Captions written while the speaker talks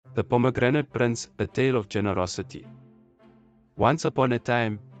The Pomegranate Prince, a tale of generosity. Once upon a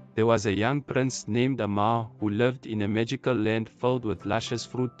time, there was a young prince named Amar who lived in a magical land filled with luscious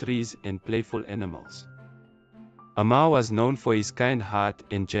fruit trees and playful animals. Amar was known for his kind heart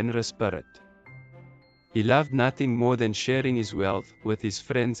and generous spirit. He loved nothing more than sharing his wealth with his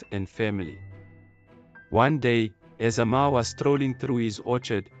friends and family. One day, as Amar was strolling through his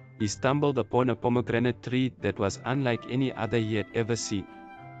orchard, he stumbled upon a pomegranate tree that was unlike any other he had ever seen.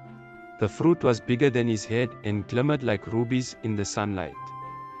 The fruit was bigger than his head and glimmered like rubies in the sunlight.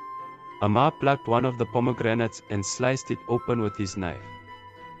 Amar plucked one of the pomegranates and sliced it open with his knife.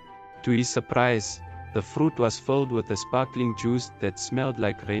 To his surprise, the fruit was filled with a sparkling juice that smelled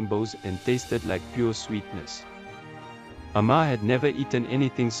like rainbows and tasted like pure sweetness. Amar had never eaten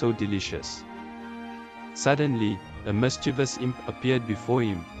anything so delicious. Suddenly, a mischievous imp appeared before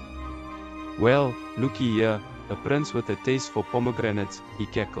him. "Well, looky here, a prince with a taste for pomegranates," he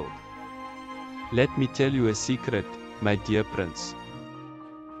cackled. "Let me tell you a secret, my dear prince.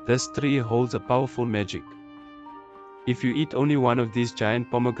 This tree holds a powerful magic. If you eat only one of these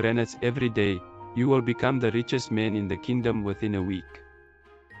giant pomegranates every day, you will become the richest man in the kingdom within a week."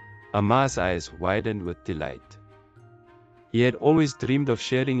 Amar's eyes widened with delight. He had always dreamed of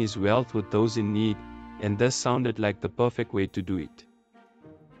sharing his wealth with those in need, and this sounded like the perfect way to do it.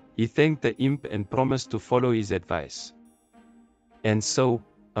 He thanked the imp and promised to follow his advice. And so,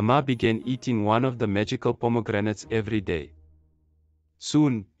 Amar began eating one of the magical pomegranates every day.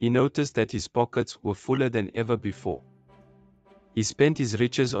 Soon, he noticed that his pockets were fuller than ever before. He spent his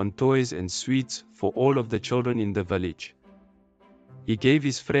riches on toys and sweets for all of the children in the village. He gave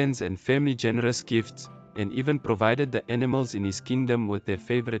his friends and family generous gifts, and even provided the animals in his kingdom with their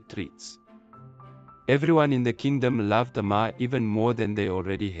favorite treats. Everyone in the kingdom loved Amar even more than they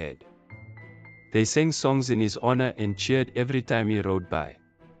already had. They sang songs in his honor and cheered every time he rode by.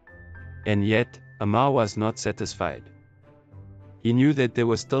 And yet, Amar was not satisfied. He knew that there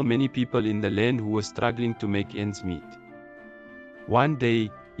were still many people in the land who were struggling to make ends meet. One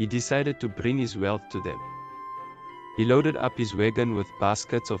day, he decided to bring his wealth to them. He loaded up his wagon with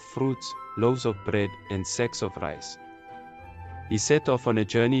baskets of fruits, loaves of bread, and sacks of rice. He set off on a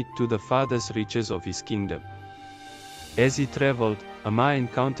journey to the farthest reaches of his kingdom. As he traveled, Amar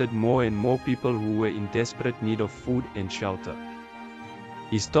encountered more and more people who were in desperate need of food and shelter.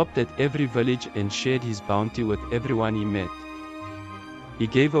 He stopped at every village and shared his bounty with everyone he met. He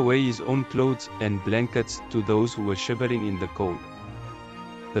gave away his own clothes and blankets to those who were shivering in the cold.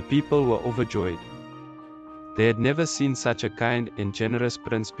 The people were overjoyed. They had never seen such a kind and generous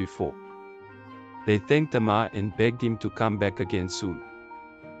prince before. They thanked Amar and begged him to come back again soon.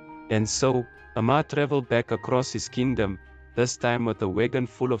 And so, Amar traveled back across his kingdom, this time with a wagon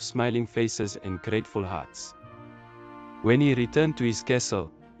full of smiling faces and grateful hearts. When he returned to his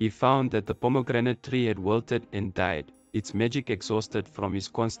castle, he found that the pomegranate tree had wilted and died, its magic exhausted from his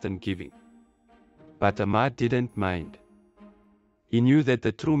constant giving. But Amar didn't mind. He knew that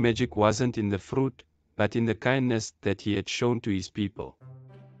the true magic wasn't in the fruit, but in the kindness that he had shown to his people.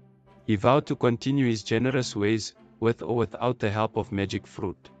 He vowed to continue his generous ways, with or without the help of magic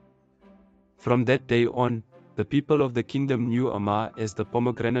fruit. From that day on, the people of the kingdom knew Amar as the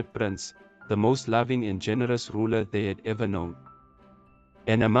Pomegranate Prince, the most loving and generous ruler they had ever known.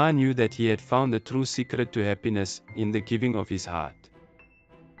 And Amar knew that he had found the true secret to happiness in the giving of his heart.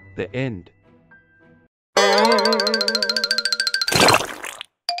 The end.